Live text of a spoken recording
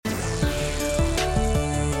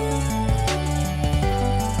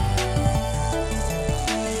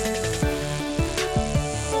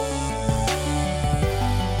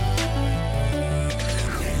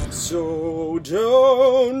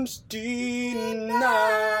deny.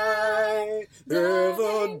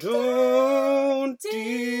 Never don't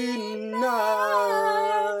deny.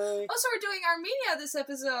 Oh, so we're doing Armenia this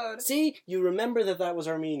episode. See, you remember that was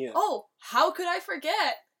Armenia. Oh, how could I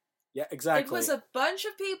forget? Yeah, exactly. It was a bunch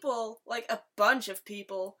of people,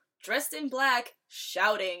 dressed in black,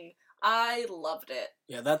 shouting. I loved it.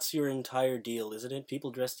 Yeah, that's your entire deal, isn't it?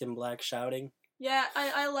 People dressed in black shouting. Yeah,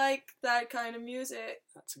 I like that kind of music.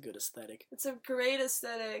 That's a good aesthetic. It's a great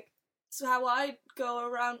aesthetic. It's how I go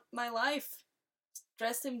around my life.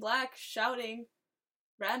 Dressed in black, shouting,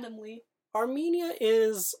 randomly. Armenia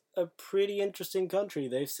is a pretty interesting country.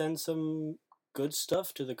 They've sent some good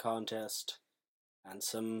stuff to the contest. And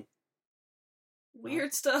some...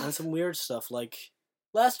 weird stuff. And some weird stuff, like...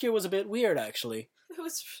 Last year was a bit weird, actually. It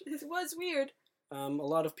was weird. A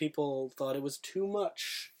lot of people thought it was too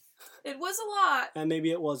much. It was a lot. And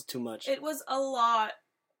maybe it was too much. It was a lot.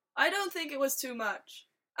 I don't think it was too much.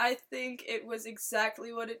 I think it was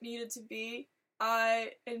exactly what it needed to be.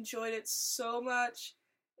 I enjoyed it so much.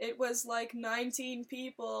 It was like 19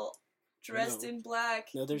 people dressed in black,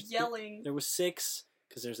 yelling. There were 6,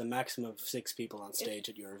 because there's a maximum of 6 people on stage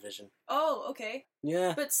at Eurovision. Oh, okay.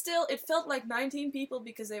 Yeah. But still, it felt like 19 people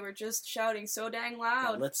because they were just shouting so dang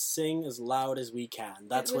loud. Yeah, let's sing as loud as we can.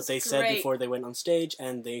 That's what they said before they went on stage,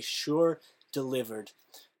 and they sure delivered.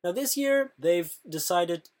 Now this year, they've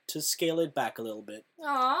decided to scale it back a little bit.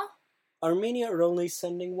 Aww. Armenia are only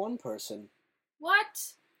sending 1 person.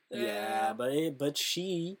 What? Yeah, but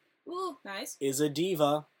she Ooh, nice. is a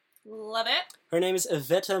diva. Love it. Her name is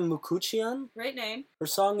Iveta Mukuchian. Great name. Her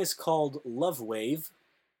song is called Love Wave,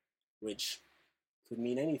 which could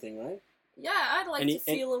mean anything, right? Yeah, I'd like to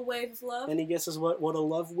feel a wave of love. Any guesses what a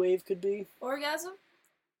love wave could be? Orgasm?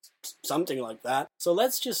 Something like that. So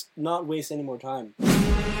let's just not waste any more time.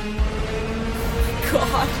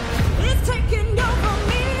 God. It's taking over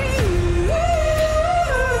me.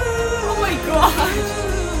 Oh my God.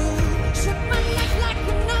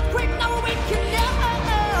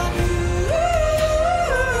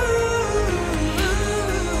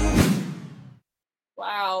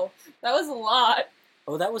 Wow, that was a lot.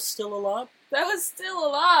 Oh, that was still a lot? That was still a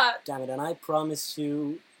lot. Damn it, and I promised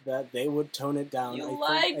you that they would tone it down. You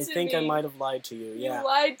lied to me. I think I might have lied to you, yeah. You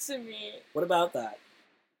lied to me. What about that?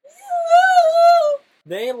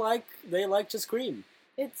 They like to scream.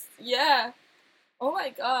 Yeah. Oh my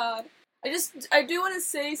God. I do want to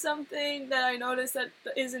say something that I noticed that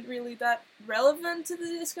isn't really that relevant to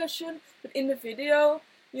the discussion, but in the video,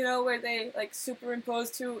 you know, where they, like, superimpose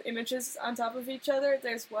 2 images on top of each other,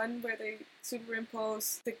 there's one where they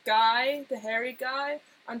superimpose the hairy guy,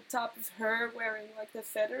 on top of her wearing, like, the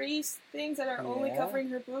feathery things that are only covering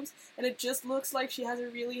her boobs, and it just looks like she has a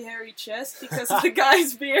really hairy chest because of the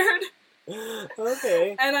guy's beard.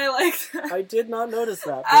 Okay. And I like that. I did not notice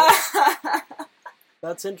that.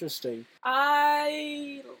 That's interesting.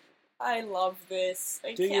 I love this.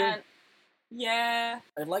 I can't. Yeah.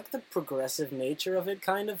 I like the progressive nature of it,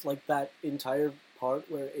 kind of. Like that entire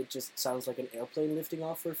part where it just sounds like an airplane lifting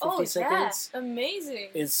off for 50 seconds. Yeah. Amazing.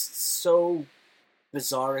 Is so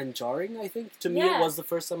bizarre and jarring, I think. To me, it was the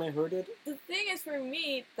first time I heard it. The thing is, for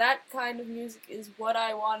me, that kind of music is what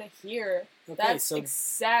I want to hear. Okay, That's so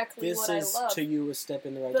exactly what I love. This is, to you, a step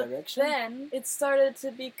in the right direction? Then, it started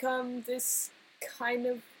to become this kind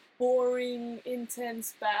of boring,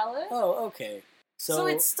 intense ballad. Oh, okay. So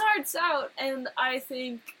it starts out, and I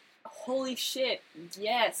think, holy shit,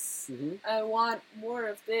 yes, I want more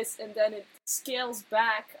of this, and then it scales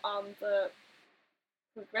back on the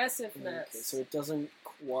progressiveness. Okay, so it doesn't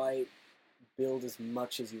quite build as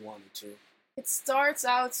much as you want it to. It starts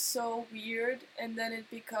out so weird, and then it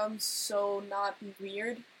becomes so not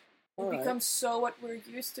weird. It becomes so what we're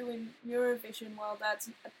used to in Eurovision, while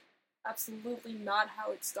that's absolutely not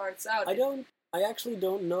how it starts out. I actually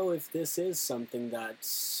don't know if this is something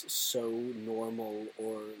that's so normal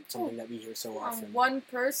or something that we hear so often. One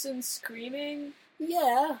person screaming?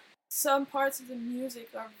 Yeah. Some parts of the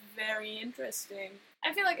music are very interesting.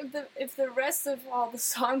 I feel like if the rest of all the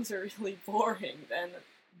songs are really boring, then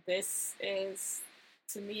this is,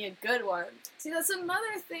 to me, a good one. See, that's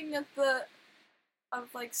another thing of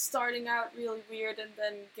like starting out really weird and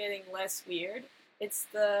then getting less weird. It's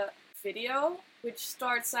the video, which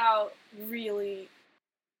starts out really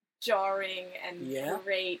jarring and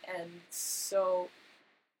great and so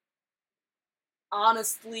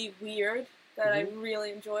honestly weird that I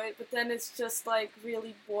really enjoy it, but then it's just like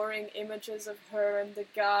really boring images of her and the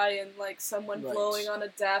guy and like someone blowing on a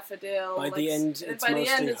daffodil. By the end,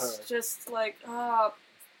 it's just like,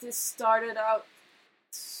 this started out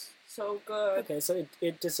so good. Okay, so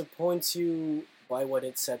it disappoints you by what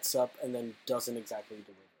it sets up and then doesn't exactly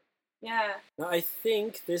deliver. Yeah. Now, I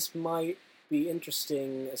think this might be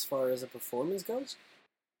interesting as far as a performance goes.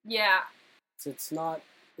 Yeah. So it's not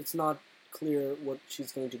clear what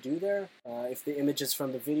she's going to do there. If the images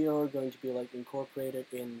from the video are going to be like incorporated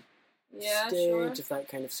in stage, sure. if that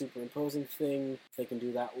kind of superimposing thing, if they can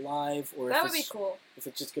do that live, or that if would be cool. If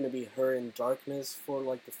it's just going to be her in darkness for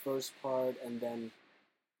like the first part, and then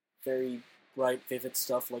very bright, vivid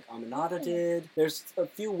stuff like Aminata did. There's a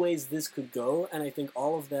few ways this could go, and I think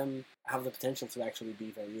all of them have the potential to actually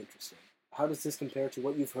be very interesting. How does this compare to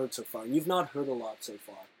what you've heard so far? And you've not heard a lot so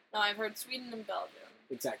far. No, I've heard Sweden and Belgium.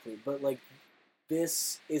 Exactly, but like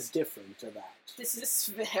this is different to that. This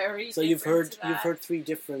is very. So you've heard 3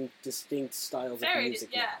 different distinct styles of music.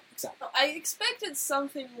 Yeah, exactly. I expected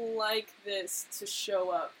something like this to show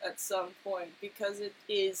up at some point because it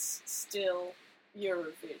is still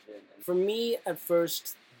Eurovision. For me, at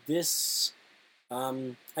first, this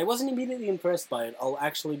I wasn't immediately impressed by it. I'll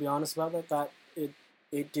actually be honest about that. That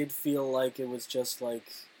it did feel like it was just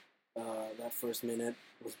like that first minute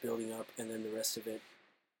was building up, and then the rest of it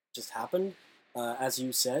just happened, as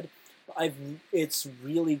you said. It's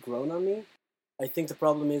really grown on me. I think the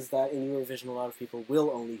problem is that in Eurovision, a lot of people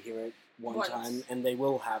will only hear it one time, and they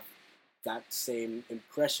will have that same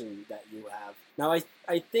impression that you have. Now,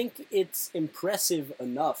 I think it's impressive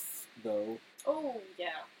enough, though. Oh,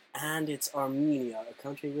 yeah. And it's Armenia, a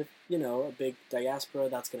country with, a big diaspora.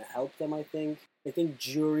 That's going to help them, I think. I think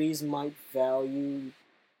juries might value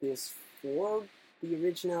this for the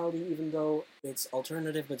originality, even though it's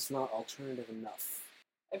alternative, but it's not alternative enough.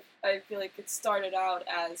 I feel like it started out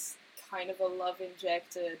as kind of a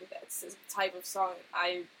love-injected, that's a type of song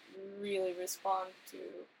I really respond to.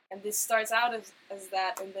 And this starts out as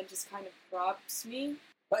that, and then just kind of drops me.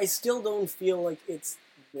 But I still don't feel like it's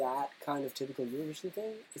that kind of typical Eurovision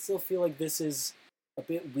thing. I still feel like this is a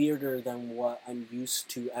bit weirder than what I'm used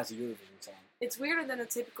to as a Eurovision song. It's weirder than a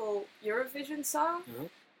typical Eurovision song,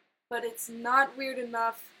 but it's not weird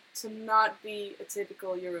enough to not be a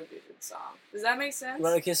typical Eurovision song. Does that make sense?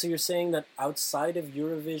 Right, okay, so you're saying that outside of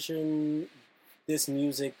Eurovision, this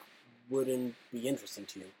music wouldn't be interesting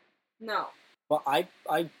to you? No. Well, I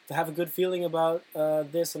have a good feeling about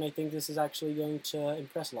this, and I think this is actually going to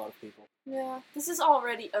impress a lot of people. Yeah, this is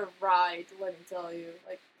already a ride, let me tell you.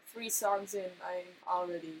 Like, 3 songs in, I'm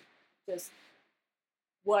already just...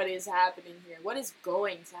 What is happening here? What is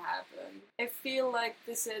going to happen? I feel like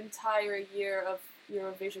this entire year of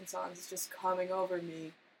Eurovision songs is just coming over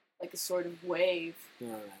me like a sort of wave.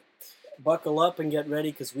 Alright. Buckle up and get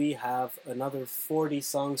ready, because we have another 40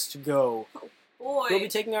 songs to go. Oh boy. We'll be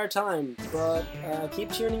taking our time, but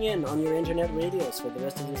keep tuning in on your internet radios for the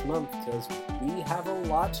rest of this month, because we have a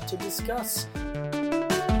lot to discuss.